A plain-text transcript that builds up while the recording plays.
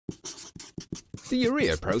The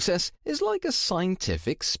urea process is like a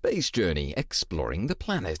scientific space journey exploring the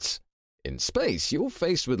planets. In space, you're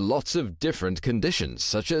faced with lots of different conditions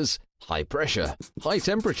such as high pressure, high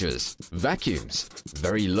temperatures, vacuums,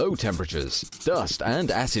 very low temperatures, dust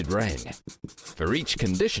and acid rain. For each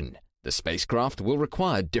condition, the spacecraft will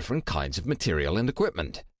require different kinds of material and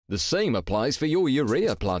equipment. The same applies for your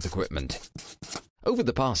urea plant equipment. Over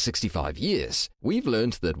the past 65 years, we've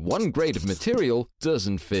learned that one grade of material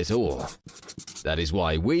doesn't fit all. That is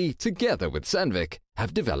why we, together with Sandvik,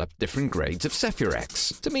 have developed different grades of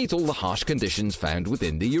Safurex to meet all the harsh conditions found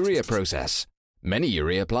within the urea process. Many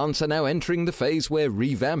urea plants are now entering the phase where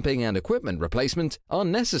revamping and equipment replacement are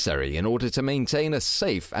necessary in order to maintain a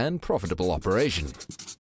safe and profitable operation.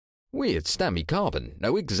 We at Stamicarbon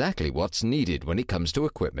know exactly what's needed when it comes to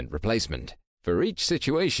equipment replacement. For each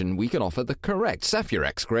situation, we can offer the correct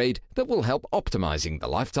Safurex grade that will help optimizing the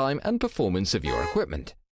lifetime and performance of your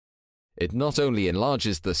equipment. It not only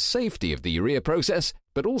enlarges the safety of the urea process,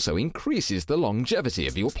 but also increases the longevity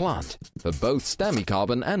of your plant for both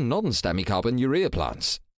Stamicarbon and non-Stamicarbon urea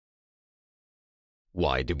plants.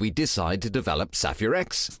 Why did we decide to develop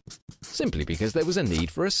Safurex? Simply because there was a need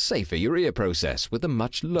for a safer urea process with a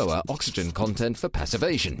much lower oxygen content for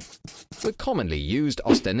passivation. The commonly used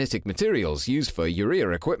austenitic materials used for urea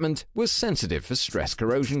equipment were sensitive for stress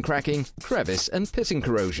corrosion cracking, crevice and pitting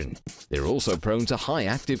corrosion. They're also prone to high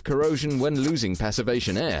active corrosion when losing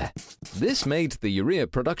passivation air. This made the urea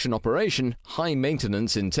production operation high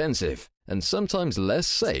maintenance intensive and sometimes less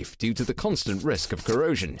safe due to the constant risk of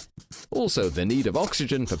corrosion. Also, the need of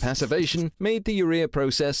oxygen for passivation made the urea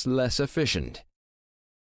process less efficient.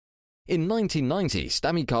 In 1990,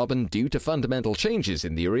 Stamicarbon, due to fundamental changes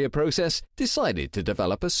in the urea process, decided to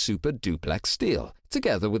develop a super duplex steel,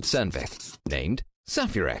 together with Sandvik, named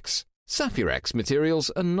Safurex. Safurex materials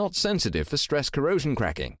are not sensitive for stress corrosion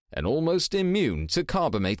cracking and almost immune to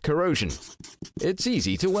carbamate corrosion. It's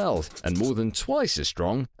easy to weld and more than twice as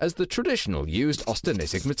strong as the traditional used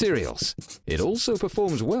austenitic materials. It also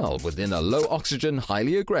performs well within a low oxygen,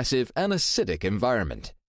 highly aggressive and acidic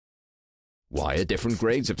environment. Why are different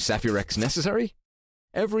grades of Safurex necessary?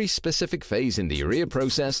 Every specific phase in the urea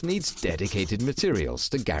process needs dedicated materials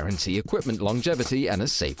to guarantee equipment longevity and a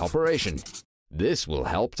safe operation. This will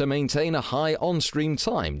help to maintain a high on-stream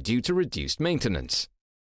time due to reduced maintenance.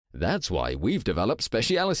 That's why we've developed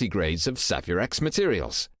specialty grades of Safurex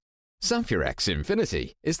materials. Safurex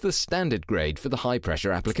Infinity is the standard grade for the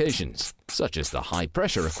high-pressure applications, such as the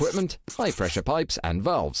high-pressure equipment, high-pressure pipes and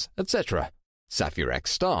valves, etc. Safurex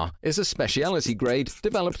Star is a specialty grade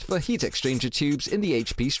developed for heat exchanger tubes in the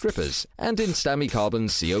HP strippers and in Stamicarbon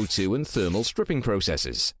CO2 and thermal stripping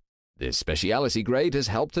processes. This specialty grade has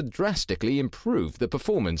helped to drastically improve the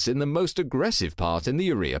performance in the most aggressive part in the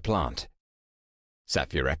urea plant.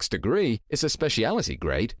 Safurex Degree is a specialty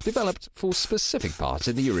grade developed for specific parts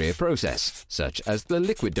in the urea process, such as the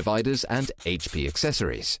liquid dividers and HP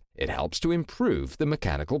accessories. It helps to improve the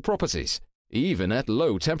mechanical properties, even at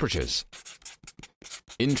low temperatures.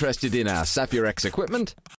 Interested in our Safurex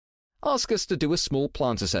equipment? Ask us to do a small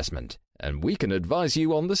plant assessment, and we can advise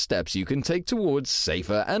you on the steps you can take towards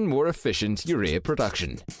safer and more efficient urea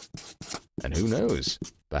production. And who knows,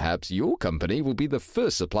 perhaps your company will be the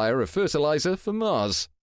first supplier of fertilizer for Mars.